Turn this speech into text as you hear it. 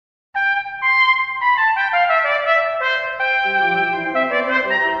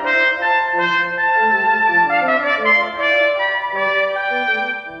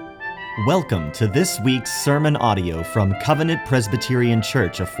Welcome to this week's sermon audio from Covenant Presbyterian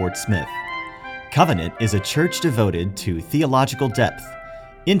Church of Fort Smith. Covenant is a church devoted to theological depth,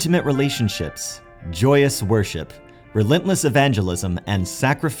 intimate relationships, joyous worship, relentless evangelism, and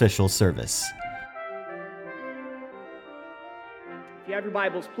sacrificial service. If you have your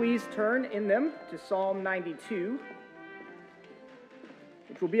Bibles, please turn in them to Psalm 92,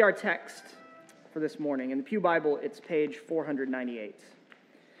 which will be our text for this morning. In the Pew Bible, it's page 498.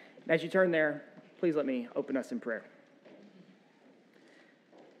 And as you turn there, please let me open us in prayer.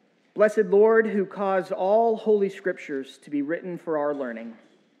 Blessed Lord, who caused all holy scriptures to be written for our learning,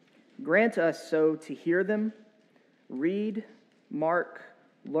 grant us so to hear them, read, mark,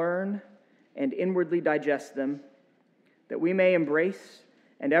 learn, and inwardly digest them, that we may embrace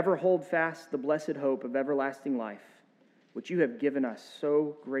and ever hold fast the blessed hope of everlasting life, which you have given us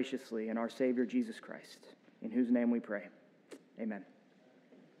so graciously in our Savior Jesus Christ, in whose name we pray. Amen.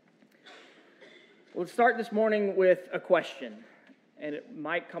 We'll start this morning with a question, and it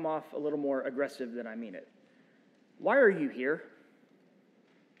might come off a little more aggressive than I mean it. Why are you here?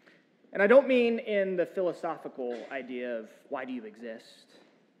 And I don't mean in the philosophical idea of why do you exist,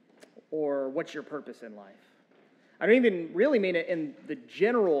 or what's your purpose in life. I don't even really mean it in the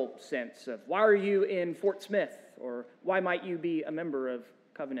general sense of why are you in Fort Smith, or why might you be a member of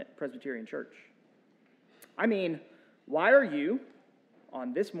Covenant Presbyterian Church. I mean, why are you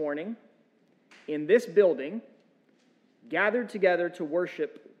on this morning in this building, gathered together to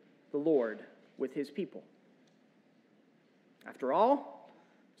worship the Lord with his people? After all,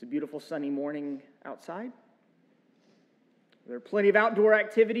 it's a beautiful sunny morning outside. There are plenty of outdoor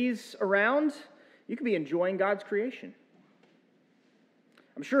activities around. You could be enjoying God's creation.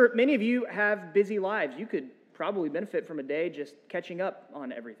 I'm sure many of you have busy lives. You could probably benefit from a day just catching up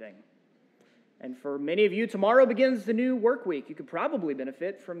on everything. And for many of you, tomorrow begins the new work week. You could probably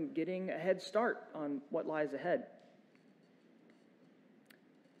benefit from getting a head start on what lies ahead.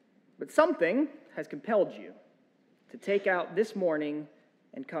 But something has compelled you to take out this morning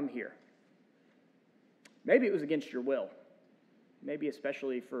and come here. Maybe it was against your will. Maybe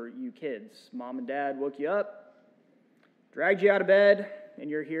especially for you kids. Mom and dad woke you up, dragged you out of bed,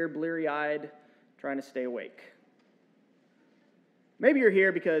 and you're here bleary-eyed trying to stay awake. Maybe you're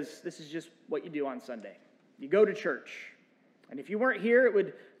here because this is just what you do on Sunday. You go to church, and if you weren't here, it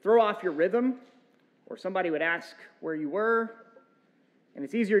would throw off your rhythm, or somebody would ask where you were, and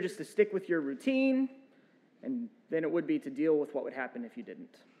it's easier just to stick with your routine, and then it would be to deal with what would happen if you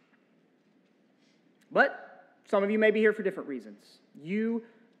didn't. But some of you may be here for different reasons. You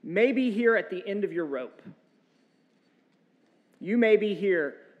may be here at the end of your rope. You may be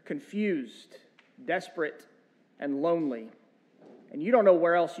here confused, desperate, and lonely, and you don't know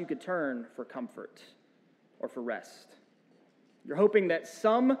where else you could turn for comfort or for rest. You're hoping that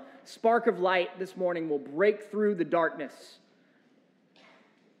some spark of light this morning will break through the darkness.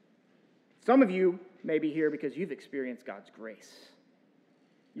 Some of you may be here because you've experienced God's grace.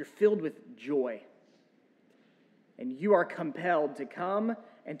 You're filled with joy, and you are compelled to come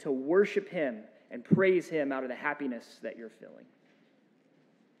and to worship Him and praise Him out of the happiness that you're feeling.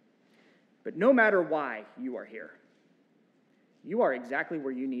 But no matter why you are here, you are exactly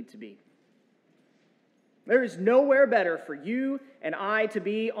where you need to be. There is nowhere better for you and I to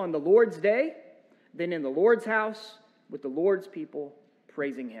be on the Lord's day than in the Lord's house with the Lord's people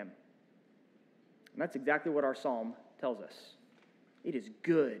praising Him. And that's exactly what our psalm tells us. It is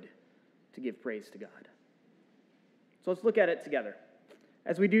good to give praise to God. So let's look at it together.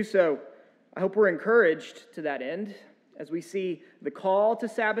 As we do so, I hope we're encouraged to that end as we see the call to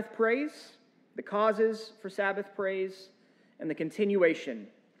Sabbath praise, the causes for Sabbath praise, and the continuation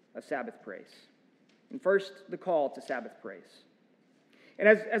of Sabbath praise. And first, the call to Sabbath praise. And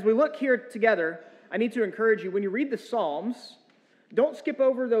as we look here together, I need to encourage you, when you read the Psalms, don't skip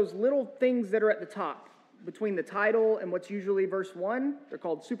over those little things that are at the top, between the title and what's usually verse 1. They're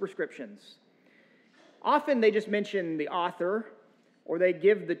called superscriptions. Often they just mention the author, or they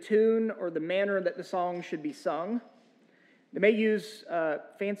give the tune or the manner that the song should be sung. They may use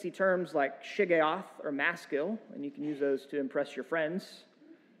fancy terms like shigeoth or maskil, and you can use those to impress your friends.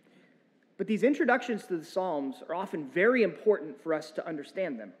 But these introductions to the Psalms are often very important for us to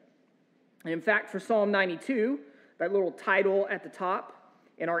understand them. And in fact, for Psalm 92, that little title at the top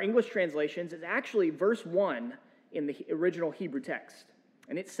in our English translations is actually verse 1 in the original Hebrew text.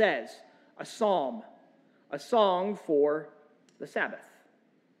 And it says, a psalm, a song for the Sabbath.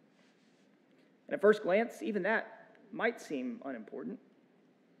 And at first glance, even that might seem unimportant.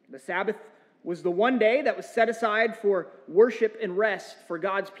 The Sabbath was the one day that was set aside for worship and rest for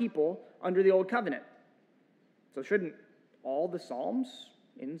God's people under the Old Covenant. So shouldn't all the Psalms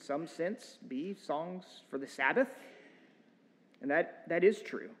in some sense, be songs for the Sabbath, and that is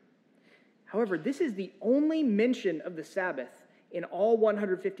true. However, this is the only mention of the Sabbath in all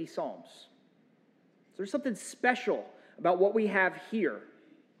 150 Psalms. So there's something special about what we have here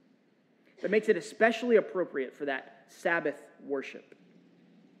that makes it especially appropriate for that Sabbath worship.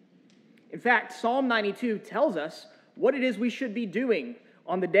 In fact, Psalm 92 tells us what it is we should be doing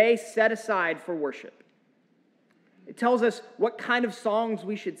on the day set aside for worship. It tells us what kind of songs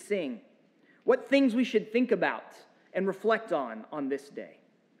we should sing, what things we should think about and reflect on this day.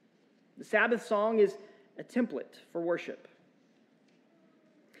 The Sabbath song is a template for worship.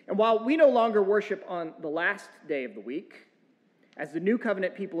 And while we no longer worship on the last day of the week, as the new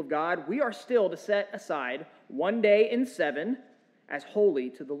covenant people of God, we are still to set aside one day in 7 as holy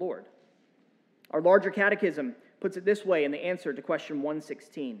to the Lord. Our larger catechism puts it this way in the answer to question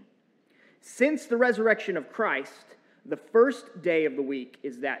 116. Since the resurrection of Christ, the first day of the week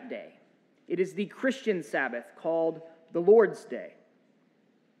is that day. It is the Christian Sabbath called the Lord's Day.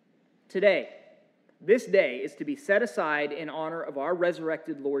 Today, this day is to be set aside in honor of our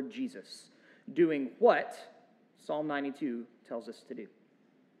resurrected Lord Jesus, doing what Psalm 92 tells us to do.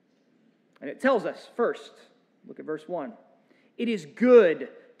 And it tells us, first, look at verse 1. It is good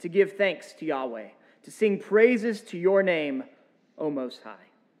to give thanks to Yahweh, to sing praises to your name, O Most High.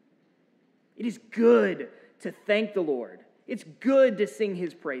 It is good to thank the Lord. It's good to sing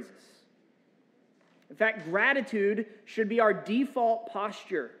his praises. In fact, gratitude should be our default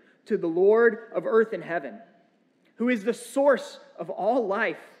posture to the Lord of earth and heaven, who is the source of all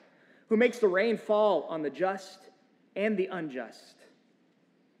life, who makes the rain fall on the just and the unjust.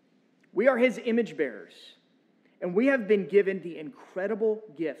 We are his image bearers, and we have been given the incredible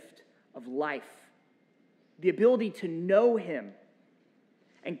gift of life, the ability to know him,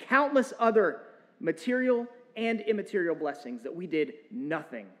 and countless other material and immaterial blessings that we did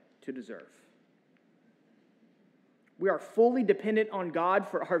nothing to deserve. We are fully dependent on God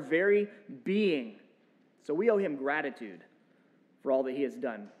for our very being, so we owe him gratitude for all that he has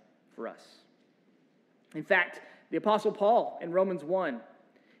done for us. In fact, the Apostle Paul in Romans 1,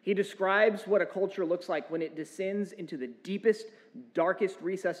 he describes what a culture looks like when it descends into the deepest, darkest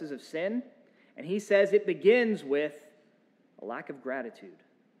recesses of sin, and he says it begins with a lack of gratitude,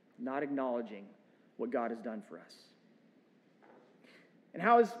 not acknowledging what God has done for us. And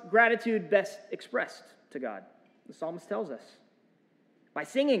how is gratitude best expressed to God? The psalmist tells us, by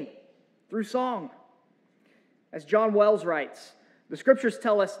singing, through song. As John Wells writes, the scriptures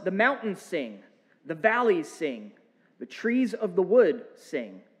tell us the mountains sing, the valleys sing, the trees of the wood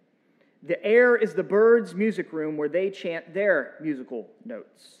sing. The air is the birds' music room where they chant their musical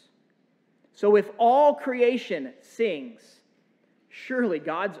notes. So if all creation sings, surely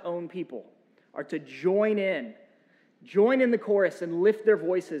God's own people are to join in the chorus and lift their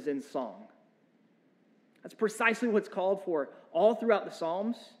voices in song. That's precisely what's called for all throughout the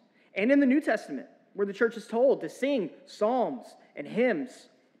Psalms and in the New Testament, where the church is told to sing psalms and hymns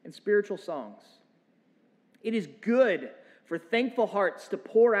and spiritual songs. It is good for thankful hearts to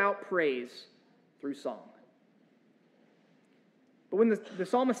pour out praise through song. But when the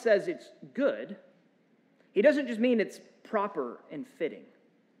psalmist says it's good, he doesn't just mean it's proper and fitting.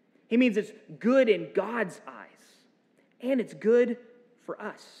 He means it's good in God's eyes, and it's good for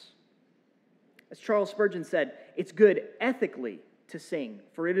us. As Charles Spurgeon said, it's good ethically to sing,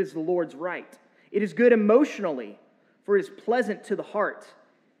 for it is the Lord's right. It is good emotionally, for it is pleasant to the heart.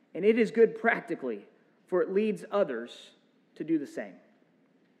 And it is good practically, for it leads others to do the same.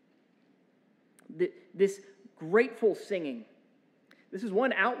 This grateful singing, this is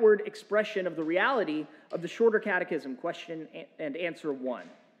one outward expression of the reality of the shorter catechism, question and answer 1,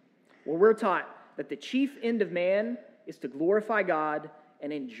 where we're taught that the chief end of man is to glorify God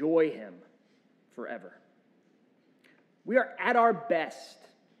and enjoy him forever. We are at our best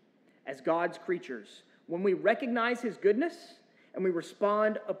as God's creatures when we recognize his goodness and we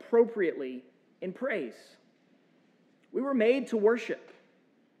respond appropriately in praise. We were made to worship.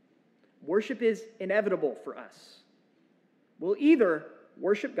 Worship is inevitable for us. We'll either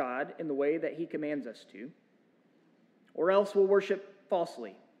worship God in the way that he commands us to, or else we'll worship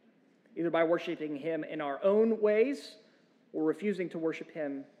falsely, either by worshiping him in our own ways or refusing to worship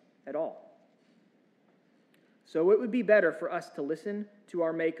him at all. So it would be better for us to listen to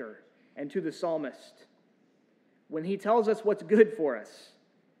our Maker and to the psalmist when he tells us what's good for us,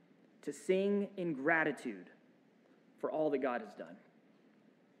 to sing in gratitude for all that God has done.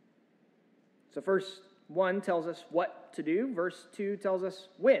 So verse 1 tells us what to do. Verse 2 tells us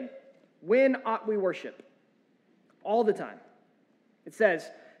when. When ought we worship? All the time. It says,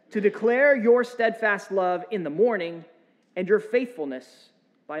 to declare your steadfast love in the morning and your faithfulness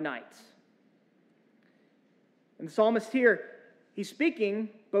by night. And the psalmist here, he's speaking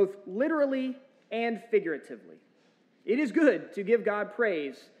both literally and figuratively. It is good to give God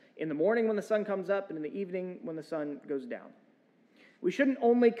praise in the morning when the sun comes up and in the evening when the sun goes down. We shouldn't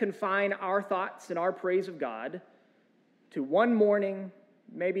only confine our thoughts and our praise of God to one morning,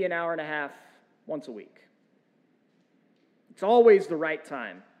 maybe an hour and a half, once a week. It's always the right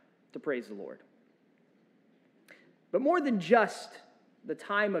time to praise the Lord. But more than just the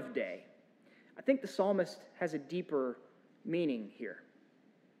time of day, I think the psalmist has a deeper meaning here.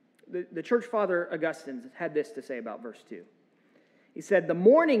 The church father Augustine had this to say about verse 2. He said, "The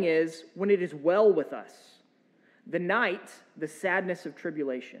morning is when it is well with us, the night, the sadness of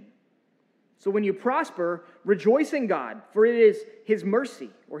tribulation. So when you prosper, rejoice in God, for it is his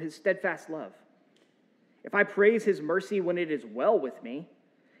mercy or his steadfast love. If I praise his mercy when it is well with me,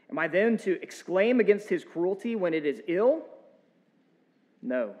 am I then to exclaim against his cruelty when it is ill?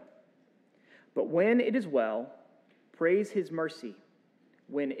 No. But when it is well, praise his mercy.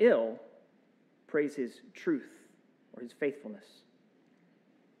 When ill, praise his truth or his faithfulness."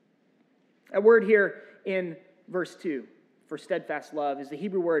 That word here in verse 2 for steadfast love is the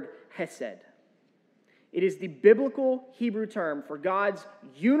Hebrew word hesed. It is the biblical Hebrew term for God's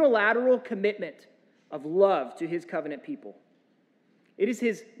unilateral commitment of love to his covenant people. It is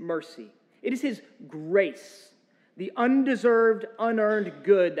his mercy. It is his grace, the undeserved, unearned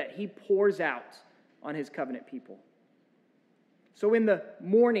good that he pours out on his covenant people. So in the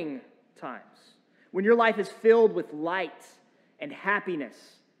morning times, when your life is filled with light and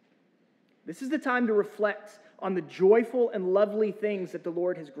happiness, this is the time to reflect on the joyful and lovely things that the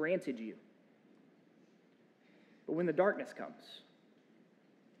Lord has granted you. But when the darkness comes,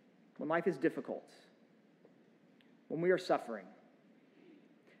 when life is difficult, when we are suffering,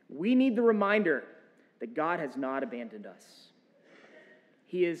 we need the reminder that God has not abandoned us.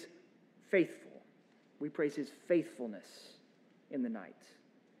 He is faithful. We praise his faithfulness in the night.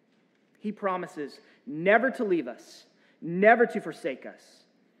 He promises never to leave us, never to forsake us.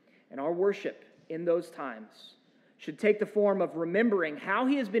 And our worship in those times should take the form of remembering how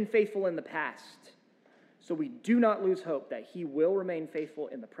he has been faithful in the past, so we do not lose hope that he will remain faithful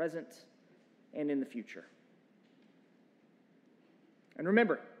in the present and in the future. And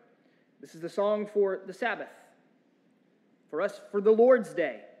remember, this is the song for the Sabbath, for us, for the Lord's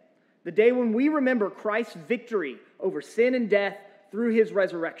Day, the day when we remember Christ's victory over sin and death through his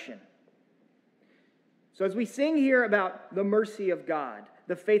resurrection. So as we sing here about the mercy of God,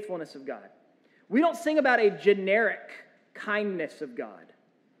 the faithfulness of God, we don't sing about a generic kindness of God,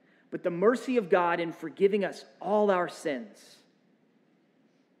 but the mercy of God in forgiving us all our sins.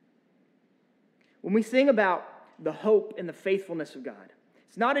 When we sing about the hope and the faithfulness of God,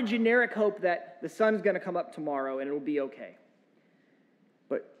 it's not a generic hope that the sun's going to come up tomorrow and it'll be okay.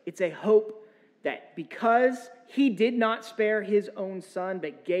 But it's a hope that because he did not spare his own son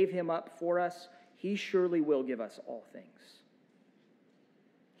but gave him up for us, he surely will give us all things.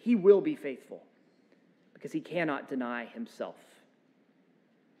 He will be faithful because he cannot deny himself.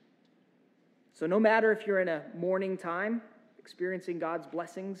 So no matter if you're in a morning time experiencing God's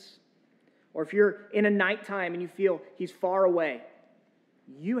blessings, or if you're in a nighttime and you feel he's far away,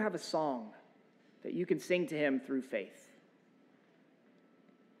 you have a song that you can sing to him through faith.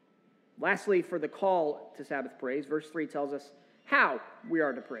 Lastly, for the call to Sabbath praise, verse 3 tells us how we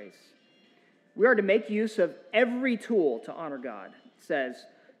are to praise. We are to make use of every tool to honor God. It says,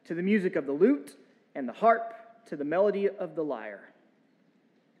 to the music of the lute and the harp, to the melody of the lyre.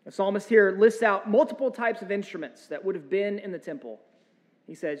 The psalmist here lists out multiple types of instruments that would have been in the temple.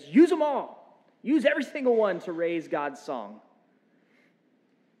 He says, use them all. Use every single one to raise God's song.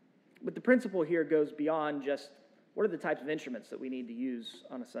 But the principle here goes beyond just what are the types of instruments that we need to use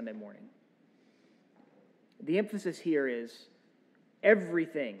on a Sunday morning. The emphasis here is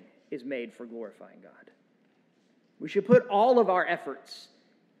everything is made for glorifying God. We should put all of our efforts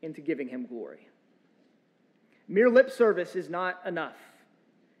into giving him glory. Mere lip service is not enough.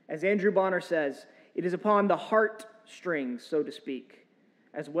 As Andrew Bonner says, it is upon the heart strings, so to speak,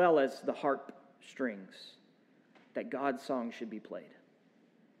 as well as the harp strings, that God's song should be played.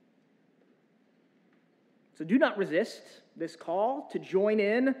 So do not resist this call to join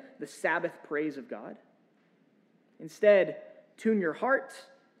in the Sabbath praise of God. Instead, tune your heart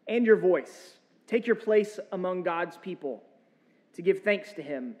and your voice. Take your place among God's people to give thanks to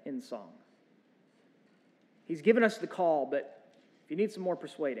him in song. He's given us the call, but if you need some more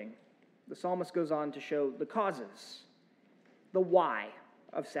persuading, the psalmist goes on to show the causes, the why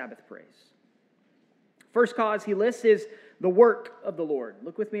of Sabbath praise. First cause he lists is the work of the Lord.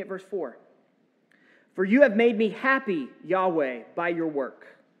 Look with me at verse 4. For you have made me happy, Yahweh, by your work.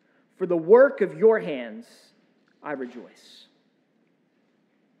 For the work of your hands I rejoice.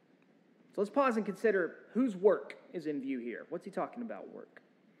 So let's pause and consider whose work is in view here. What's he talking about, work?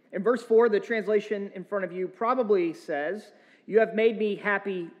 In verse 4, the translation in front of you probably says, "You have made me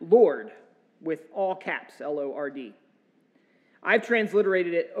happy, Lord," with all caps, Lord. I've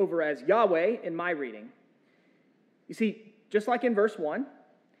transliterated it over as Yahweh in my reading. You see, just like in verse 1,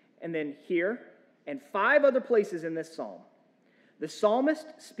 and then here, and 5 other places in this psalm, the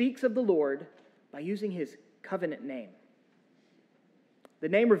psalmist speaks of the Lord by using his covenant name. The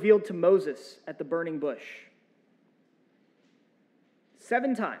name revealed to Moses at the burning bush.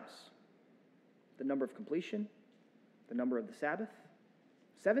 7 times. The number of completion, the number of the Sabbath.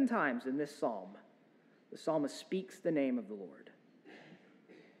 7 times in this psalm, the psalmist speaks the name of the Lord.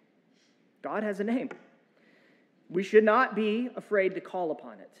 God has a name. We should not be afraid to call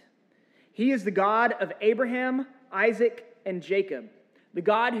upon it. He is the God of Abraham, Isaac, and Jacob, the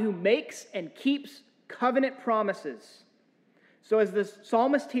God who makes and keeps covenant promises. So as the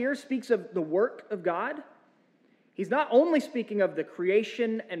psalmist here speaks of the work of God, he's not only speaking of the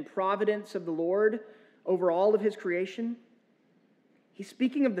creation and providence of the Lord over all of his creation, he's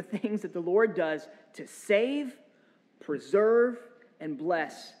speaking of the things that the Lord does to save, preserve, and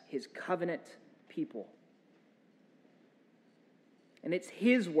bless his covenant people. And it's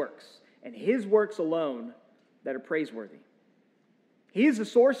his works, and his works alone, that are praiseworthy. He is the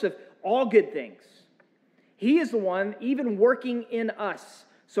source of all good things. He is the one even working in us.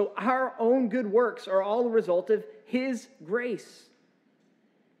 So our own good works are all a result of his grace,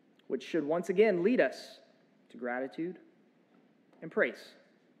 which should once again lead us to gratitude and praise.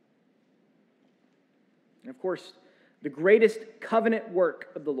 And of course, the greatest covenant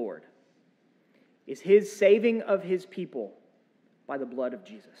work of the Lord is his saving of his people by the blood of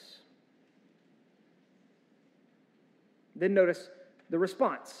Jesus. Then notice the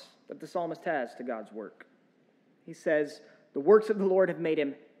response that the psalmist has to God's work. He says, "The works of the Lord have made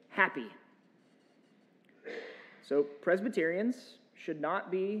him happy." So Presbyterians should not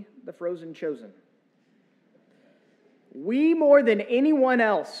be the frozen chosen. We, more than anyone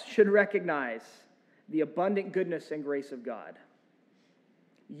else, should recognize the abundant goodness and grace of God.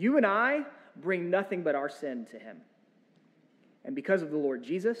 You and I bring nothing but our sin to him. And because of the Lord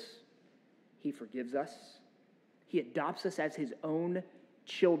Jesus, he forgives us. He adopts us as his own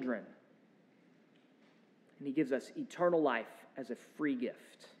children. And he gives us eternal life as a free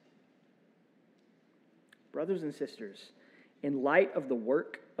gift. Brothers and sisters, in light of the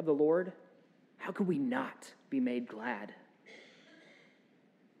work of the Lord, how could we not be made glad?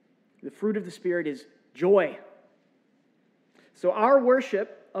 The fruit of the Spirit is joy. So our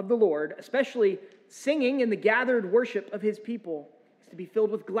worship of the Lord, especially singing in the gathered worship of his people, is to be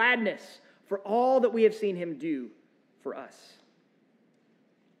filled with gladness for all that we have seen him do for us,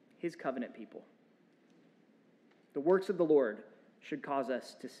 his covenant people. The works of the Lord should cause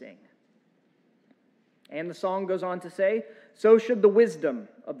us to sing. And the song goes on to say, so should the wisdom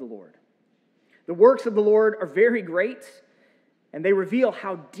of the Lord. The works of the Lord are very great, and they reveal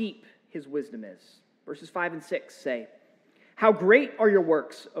how deep his wisdom is. Verses 5 and 6 say, how great are your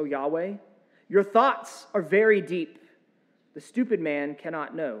works, O Yahweh! Your thoughts are very deep. The stupid man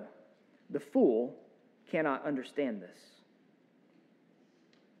cannot know. The fool cannot understand this.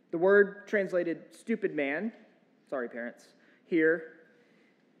 The word translated stupid man, sorry parents, here,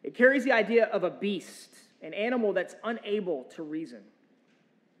 it carries the idea of a beast, an animal that's unable to reason.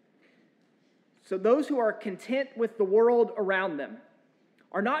 So those who are content with the world around them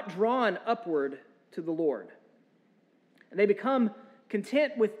are not drawn upward to the Lord. And they become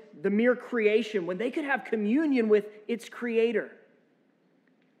content with the mere creation when they could have communion with its creator.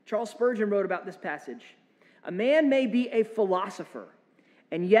 Charles Spurgeon wrote about this passage. A man may be a philosopher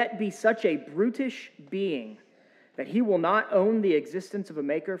and yet be such a brutish being that he will not own the existence of a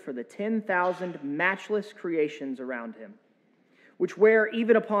maker for the 10,000 matchless creations around him, which wear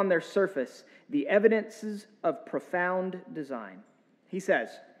even upon their surface the evidences of profound design. He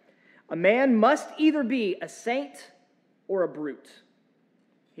says, a man must either be a saint or a brute.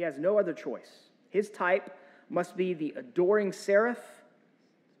 He has no other choice. His type must be the adoring seraph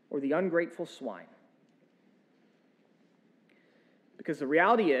or the ungrateful swine. Because the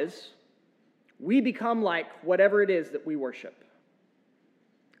reality is, we become like whatever it is that we worship.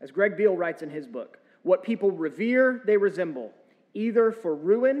 As Greg Beale writes in his book, what people revere, they resemble, either for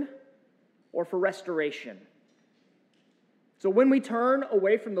ruin or for restoration. So when we turn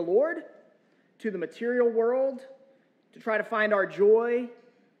away from the Lord to the material world to try to find our joy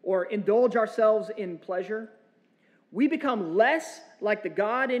or indulge ourselves in pleasure, we become less like the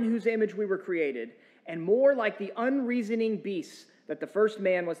God in whose image we were created and more like the unreasoning beasts that the first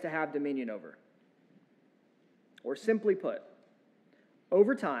man was to have dominion over. Or simply put,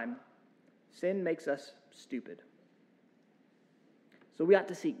 over time, sin makes us stupid. So we ought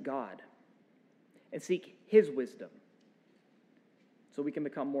to seek God and seek His wisdom so we can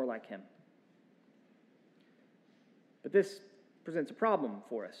become more like Him. But this presents a problem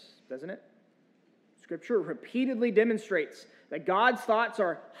for us, doesn't it? Scripture repeatedly demonstrates that God's thoughts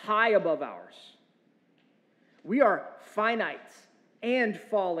are high above ours. We are finite and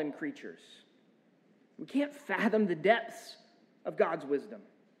fallen creatures. We can't fathom the depths of God's wisdom.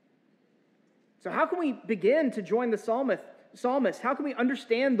 So how can we begin to join the psalmist? How can we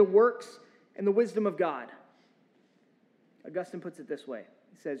understand the works and the wisdom of God? Augustine puts it this way.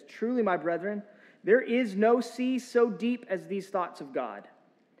 He says, "Truly, my brethren, there is no sea so deep as these thoughts of God.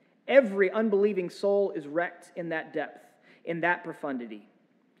 Every unbelieving soul is wrecked in that depth, in that profundity.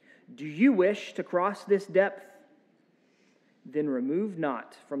 Do you wish to cross this depth? Then remove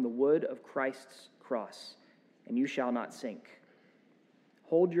not from the wood of Christ's cross, and you shall not sink.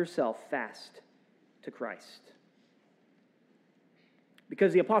 Hold yourself fast to Christ."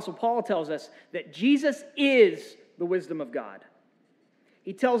 Because the Apostle Paul tells us that Jesus is the wisdom of God.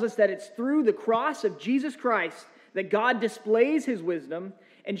 He tells us that it's through the cross of Jesus Christ that God displays His wisdom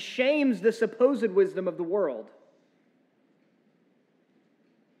and shames the supposed wisdom of the world.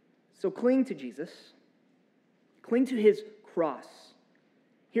 So cling to Jesus. Cling to His cross.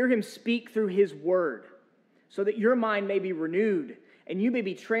 Hear Him speak through His word so that your mind may be renewed and you may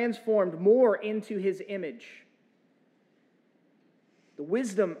be transformed more into His image. The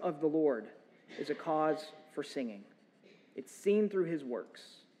wisdom of the Lord is a cause for singing. It's seen through His works.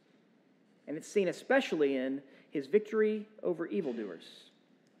 And it's seen especially in His victory over evildoers.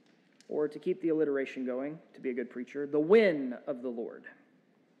 Or to keep the alliteration going, to be a good preacher, the win of the Lord.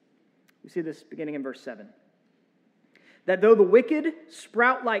 We see this beginning in verse 7. That though the wicked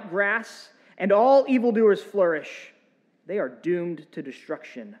sprout like grass and all evildoers flourish, they are doomed to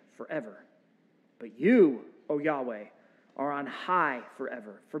destruction forever. But you, O Yahweh, are on high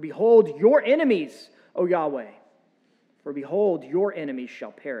forever. For behold, your enemies, O Yahweh, for behold, your enemies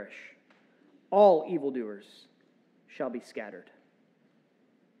shall perish. All evildoers shall be scattered.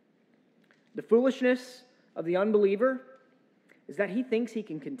 The foolishness of the unbeliever is that he thinks he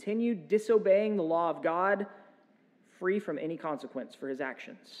can continue disobeying the law of God free from any consequence for his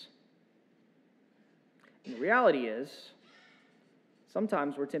actions. And the reality is,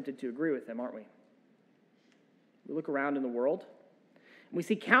 sometimes we're tempted to agree with him, aren't we? We look around in the world, and we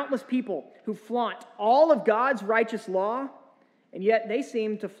see countless people who flaunt all of God's righteous law, and yet they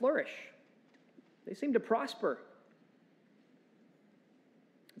seem to flourish. They seem to prosper.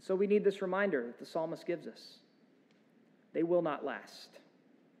 And so we need this reminder that the psalmist gives us. They will not last.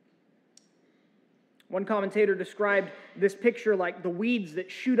 One commentator described this picture like the weeds that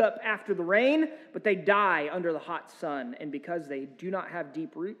shoot up after the rain, but they die under the hot sun, and because they do not have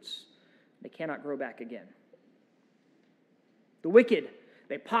deep roots, they cannot grow back again. The wicked,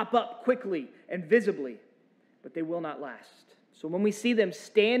 they pop up quickly and visibly, but they will not last. So when we see them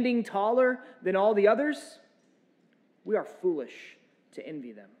standing taller than all the others, we are foolish to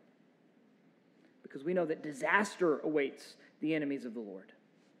envy them, because we know that disaster awaits the enemies of the Lord.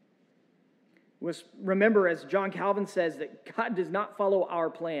 We must remember, as John Calvin says, that God does not follow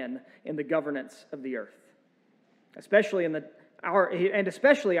our plan in the governance of the earth, especially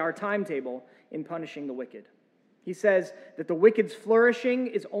our timetable in punishing the wicked. He says that the wicked's flourishing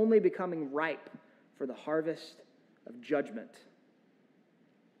is only becoming ripe for the harvest of judgment.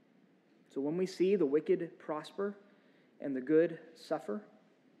 So when we see the wicked prosper and the good suffer,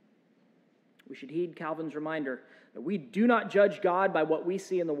 we should heed Calvin's reminder that we do not judge God by what we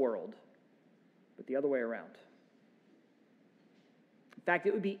see in the world, but the other way around. In fact,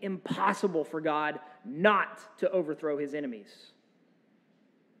 it would be impossible for God not to overthrow His enemies.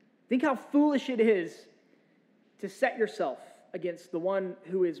 Think how foolish it is to set yourself against the one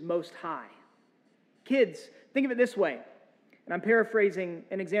who is most high. Kids, think of it this way, and I'm paraphrasing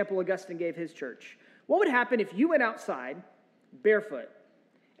an example Augustine gave his church. What would happen if you went outside barefoot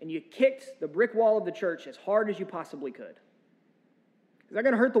and you kicked the brick wall of the church as hard as you possibly could? Is that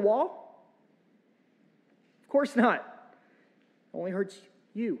going to hurt the wall? Of course not. It only hurts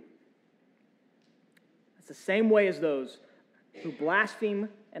you. It's the same way as those who blaspheme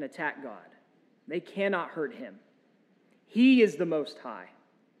and attack God. They cannot hurt Him. He is the Most High.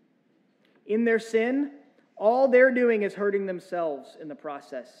 In their sin, all they're doing is hurting themselves in the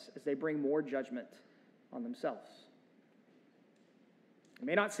process as they bring more judgment on themselves. It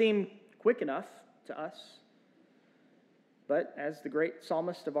may not seem quick enough to us, but as the great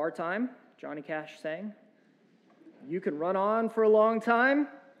psalmist of our time, Johnny Cash, sang, You can run on for a long time,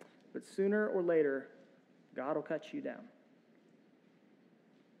 but sooner or later, God will cut you down.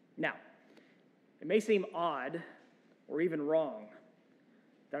 Now, it may seem odd or even wrong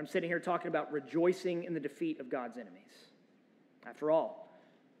that I'm sitting here talking about rejoicing in the defeat of God's enemies. After all,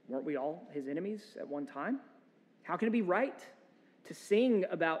 weren't we all his enemies at one time? How can it be right to sing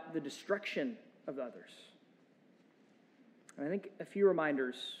about the destruction of others? And I think a few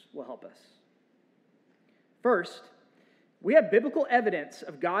reminders will help us. First, we have biblical evidence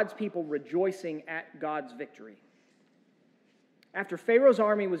of God's people rejoicing at God's victory. After Pharaoh's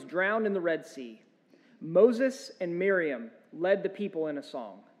army was drowned in the Red Sea, Moses and Miriam led the people in a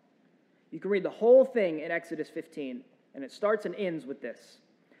song. You can read the whole thing in Exodus 15, and it starts and ends with this.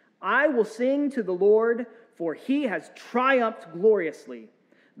 I will sing to the Lord, for he has triumphed gloriously.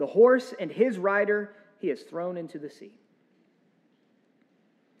 The horse and his rider he has thrown into the sea.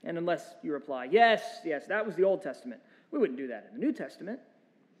 And unless you reply, yes, that was the Old Testament. We wouldn't do that in the New Testament.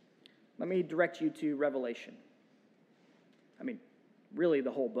 Let me direct you to Revelation. I mean, really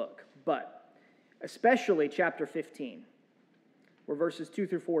the whole book, but especially chapter 15, where verses 2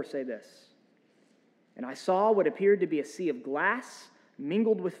 through 4 say this. And I saw what appeared to be a sea of glass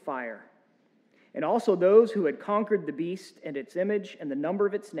mingled with fire, and also those who had conquered the beast and its image and the number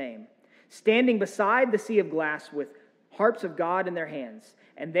of its name, standing beside the sea of glass with harps of God in their hands.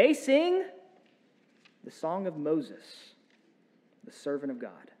 And they sing the song of Moses, the servant of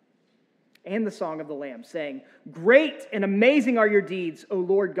God, and the song of the Lamb, saying, Great and amazing are your deeds, O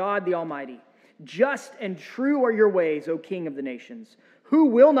Lord God the Almighty. Just and true are your ways, O King of the nations. Who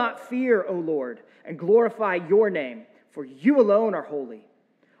will not fear, O Lord, and glorify your name? For you alone are holy.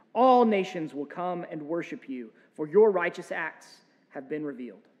 All nations will come and worship you, for your righteous acts have been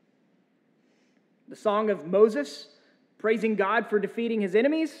revealed. The song of Moses, praising God for defeating his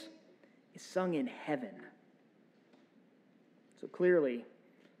enemies, is sung in heaven. So clearly,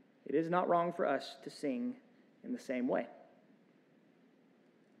 it is not wrong for us to sing in the same way.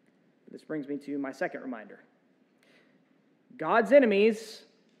 But this brings me to my second reminder. God's enemies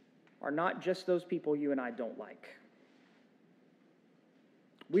are not just those people you and I don't like.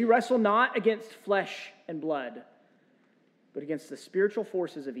 We wrestle not against flesh and blood, but against the spiritual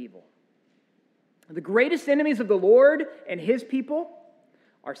forces of evil. The greatest enemies of the Lord and his people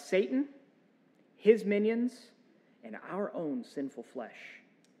are Satan, his minions, and our own sinful flesh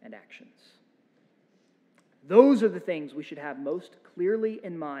and actions. Those are the things we should have most clearly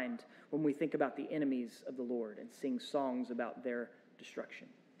in mind when we think about the enemies of the Lord and sing songs about their destruction.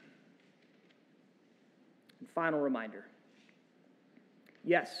 And final reminder.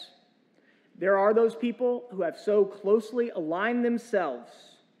 Yes, there are those people who have so closely aligned themselves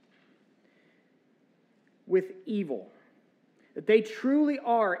with evil that they truly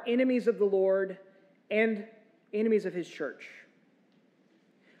are enemies of the Lord and enemies of his church.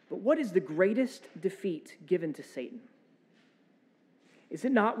 But what is the greatest defeat given to Satan? Is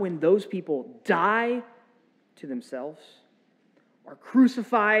it not when those people die to themselves, are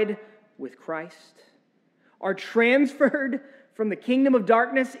crucified with Christ, are transferred from the kingdom of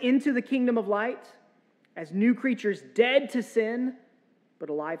darkness into the kingdom of light, as new creatures dead to sin, but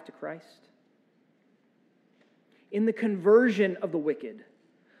alive to Christ? In the conversion of the wicked,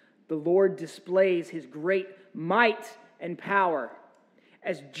 the Lord displays his great might and power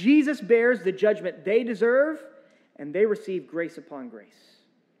as Jesus bears the judgment they deserve and they receive grace upon grace.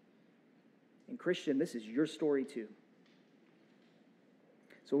 And Christian, this is your story too.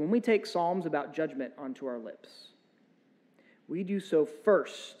 So when we take psalms about judgment onto our lips, we do so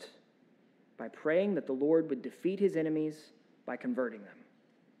first by praying that the Lord would defeat his enemies by converting them.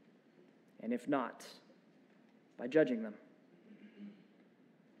 And if not, by judging them.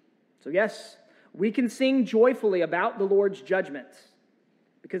 So yes, we can sing joyfully about the Lord's judgments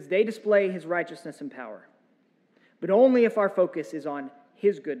because they display his righteousness and power, but only if our focus is on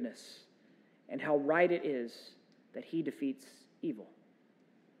his goodness and how right it is that he defeats evil.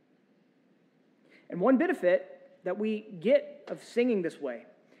 And one benefit that we get of singing this way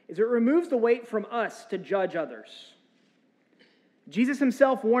is it removes the weight from us to judge others. Jesus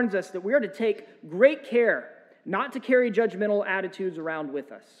himself warns us that we are to take great care not to carry judgmental attitudes around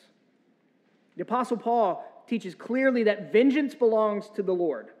with us. The Apostle Paul teaches clearly that vengeance belongs to the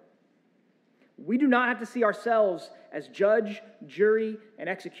Lord. We do not have to see ourselves as judge, jury, and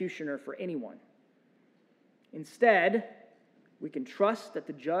executioner for anyone. Instead, we can trust that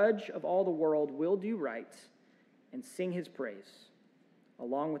the judge of all the world will do right and sing his praise,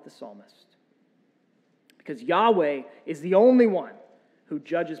 along with the psalmist. Because Yahweh is the only one who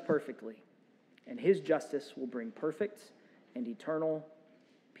judges perfectly, and his justice will bring perfect and eternal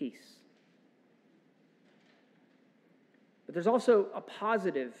peace. But there's also a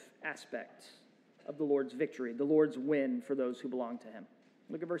positive aspect of the Lord's victory, the Lord's win for those who belong to him.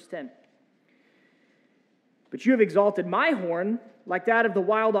 Look at verse 10. But you have exalted my horn like that of the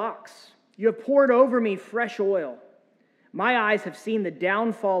wild ox. You have poured over me fresh oil. My eyes have seen the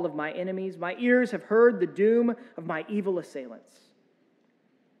downfall of my enemies. My ears have heard the doom of my evil assailants.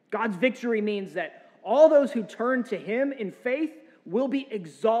 God's victory means that all those who turn to him in faith will be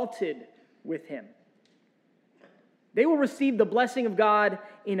exalted with him. They will receive the blessing of God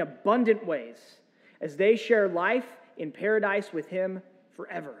in abundant ways as they share life in paradise with him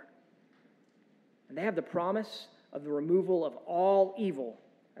forever. And they have the promise of the removal of all evil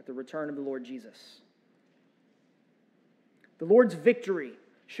at the return of the Lord Jesus. The Lord's victory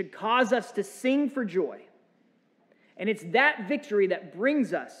should cause us to sing for joy. And it's that victory that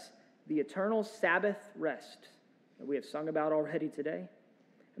brings us the eternal Sabbath rest that we have sung about already today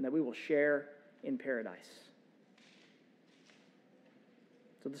and that we will share in paradise.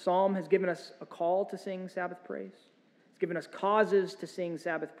 So the psalm has given us a call to sing Sabbath praise. It's given us causes to sing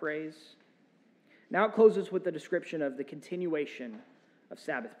Sabbath praise. Now it closes with the description of the continuation of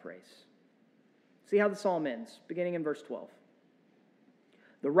Sabbath praise. See how the psalm ends, beginning in verse 12.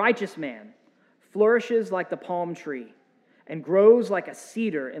 The righteous man flourishes like the palm tree and grows like a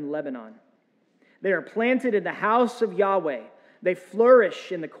cedar in Lebanon. They are planted in the house of Yahweh. They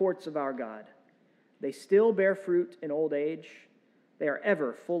flourish in the courts of our God. They still bear fruit in old age. They are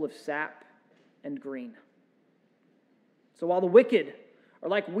ever full of sap and green. So while the wicked are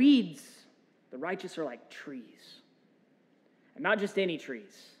like weeds, the righteous are like trees. And not just any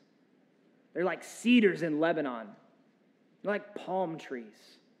trees. They're like cedars in Lebanon. They're like palm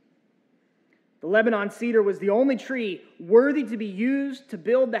trees. The Lebanon cedar was the only tree worthy to be used to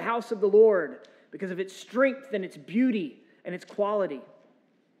build the house of the Lord because of its strength and its beauty and its quality.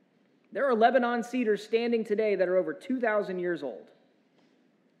 There are Lebanon cedars standing today that are over 2,000 years old.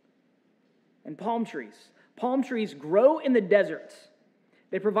 And palm trees. Palm trees grow in the desert.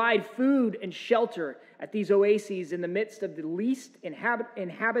 They provide food and shelter at these oases in the midst of the least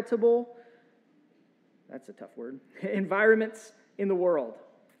inhabitable, that's a tough word, environments in the world.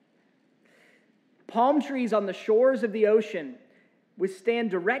 Palm trees on the shores of the ocean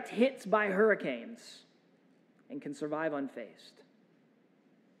withstand direct hits by hurricanes and can survive unfazed.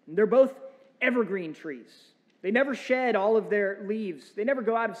 And they're both evergreen trees. They never shed all of their leaves. They never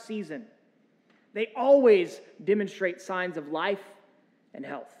go out of season. They always demonstrate signs of life and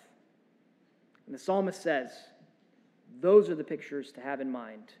health. And the psalmist says, those are the pictures to have in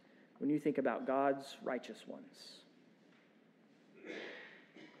mind when you think about God's righteous ones.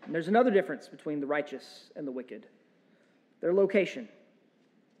 And there's another difference between the righteous and the wicked. Their location.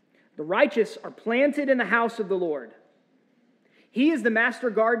 The righteous are planted in the house of the Lord. He is the master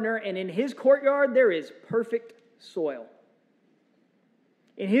gardener, and in his courtyard there is perfect soil.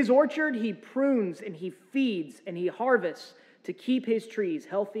 In his orchard he prunes and he feeds and he harvests to keep his trees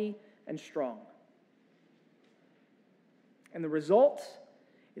healthy and strong. And the result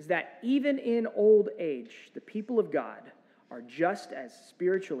is that even in old age, the people of God are just as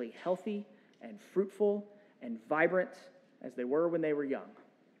spiritually healthy and fruitful and vibrant as they were when they were young.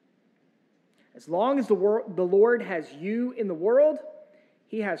 As long as the Lord has you in the world,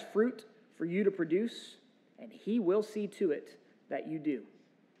 he has fruit for you to produce, and he will see to it that you do.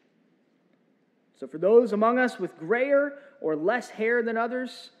 So for those among us with grayer or less hair than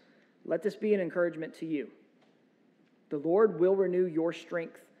others, let this be an encouragement to you. The Lord will renew your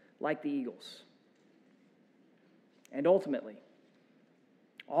strength like the eagles. And ultimately,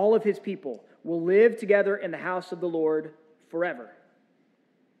 all of his people will live together in the house of the Lord forever.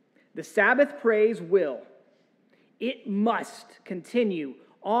 The Sabbath praise it must continue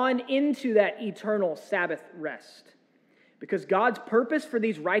on into that eternal Sabbath rest. Because God's purpose for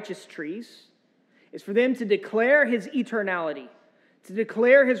these righteous trees is for them to declare his eternality, to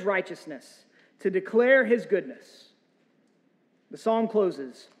declare his righteousness, to declare his goodness. The psalm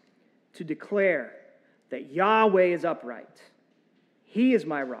closes, to declare that Yahweh is upright. He is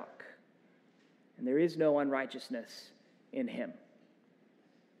my rock, and there is no unrighteousness in him.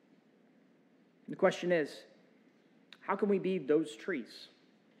 And the question is, how can we be those trees?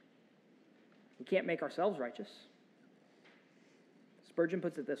 We can't make ourselves righteous. Spurgeon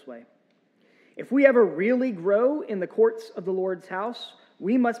puts it this way: if we ever really grow in the courts of the Lord's house,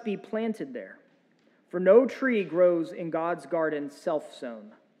 we must be planted there. For no tree grows in God's garden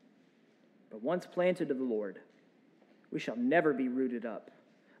self-sown. But once planted of the Lord, we shall never be rooted up.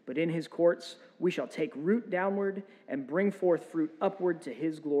 But in his courts we shall take root downward and bring forth fruit upward to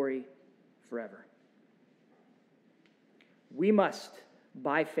his glory forever. We must,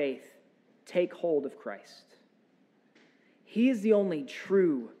 by faith, take hold of Christ. He is the only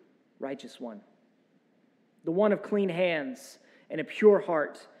true righteous one, the one of clean hands and a pure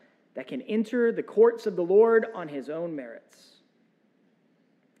heart that can enter the courts of the Lord on his own merits.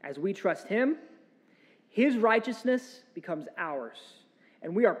 As we trust him, his righteousness becomes ours,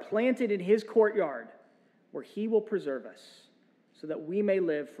 and we are planted in his courtyard where he will preserve us so that we may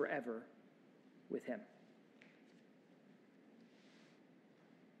live forever with him.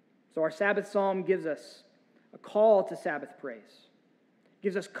 So our Sabbath psalm gives us a call to Sabbath praise,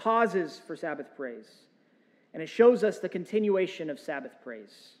 gives us causes for Sabbath praise, and it shows us the continuation of Sabbath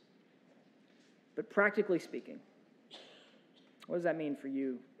praise. But practically speaking, what does that mean for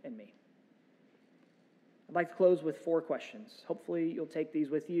you and me? I'd like to close with 4 questions. Hopefully you'll take these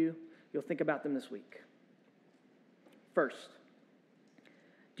with you. You'll think about them this week. First,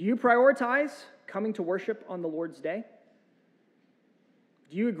 do you prioritize coming to worship on the Lord's Day?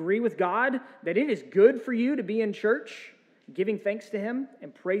 Do you agree with God that it is good for you to be in church, giving thanks to him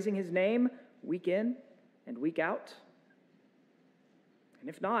and praising his name week in and week out? And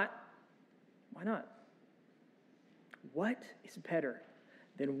if not, why not? What is better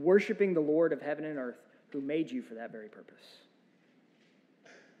than worshiping the Lord of heaven and earth who made you for that very purpose?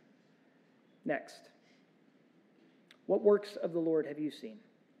 Next, what works of the Lord have you seen?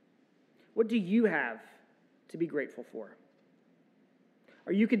 What do you have to be grateful for?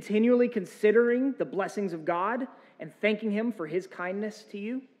 Are you continually considering the blessings of God and thanking him for his kindness to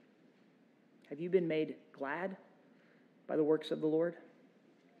you? Have you been made glad by the works of the Lord?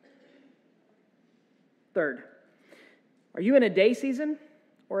 Third, are you in a day season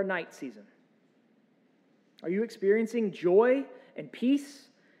or a night season? Are you experiencing joy and peace?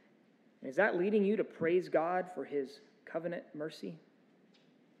 And is that leading you to praise God for his covenant mercy?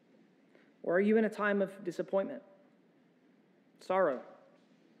 Or are you in a time of disappointment, sorrow,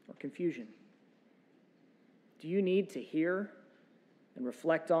 or confusion? Do you need to hear and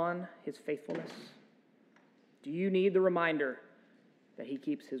reflect on his faithfulness? Do you need the reminder that he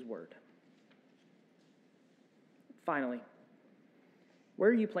keeps his word? Finally, where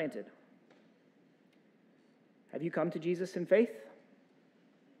are you planted? Have you come to Jesus in faith?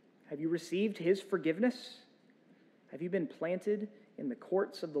 Have you received his forgiveness? Have you been planted in the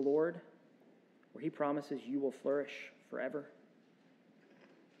courts of the Lord, where he promises you will flourish forever?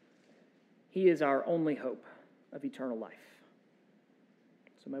 He is our only hope of eternal life.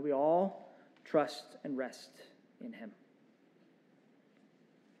 So may we all trust and rest in him.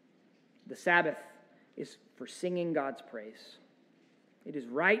 The Sabbath is for singing God's praise. It is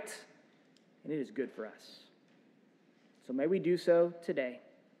right and it is good for us. So may we do so today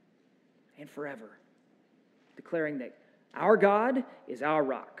and forever, declaring that our God is our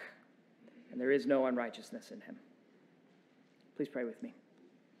rock and there is no unrighteousness in him. Please pray with me.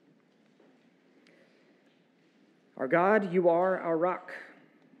 Our God, you are our rock,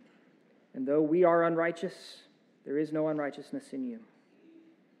 and though we are unrighteous, there is no unrighteousness in you.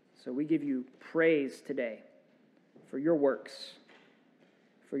 So we give you praise today for your works,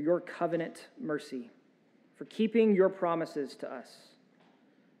 for your covenant mercy, for keeping your promises to us,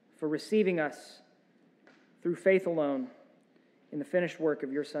 for receiving us through faith alone in the finished work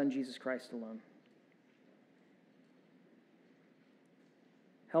of your Son, Jesus Christ alone.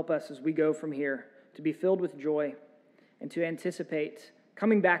 Help us as we go from here to be filled with joy and to anticipate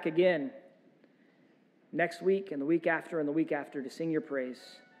coming back again next week and the week after to sing your praise.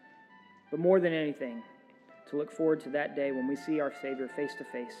 But more than anything, to look forward to that day when we see our Savior face to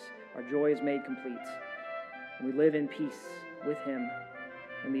face. Our joy is made complete, and we live in peace with him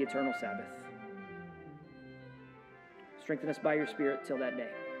in the eternal Sabbath. Strengthen us by your Spirit till that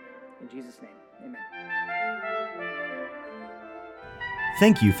day. In Jesus' name, amen.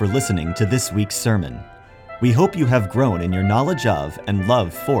 Thank you for listening to this week's sermon. We hope you have grown in your knowledge of and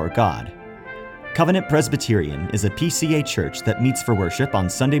love for God. Covenant Presbyterian is a PCA church that meets for worship on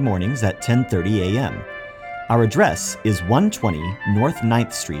Sunday mornings at 10:30 a.m. Our address is 120 North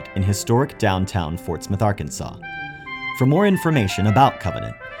 9th Street in historic downtown Fort Smith, Arkansas. For more information about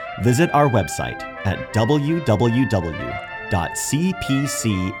Covenant, visit our website at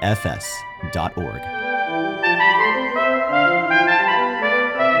www.cpcfs.org.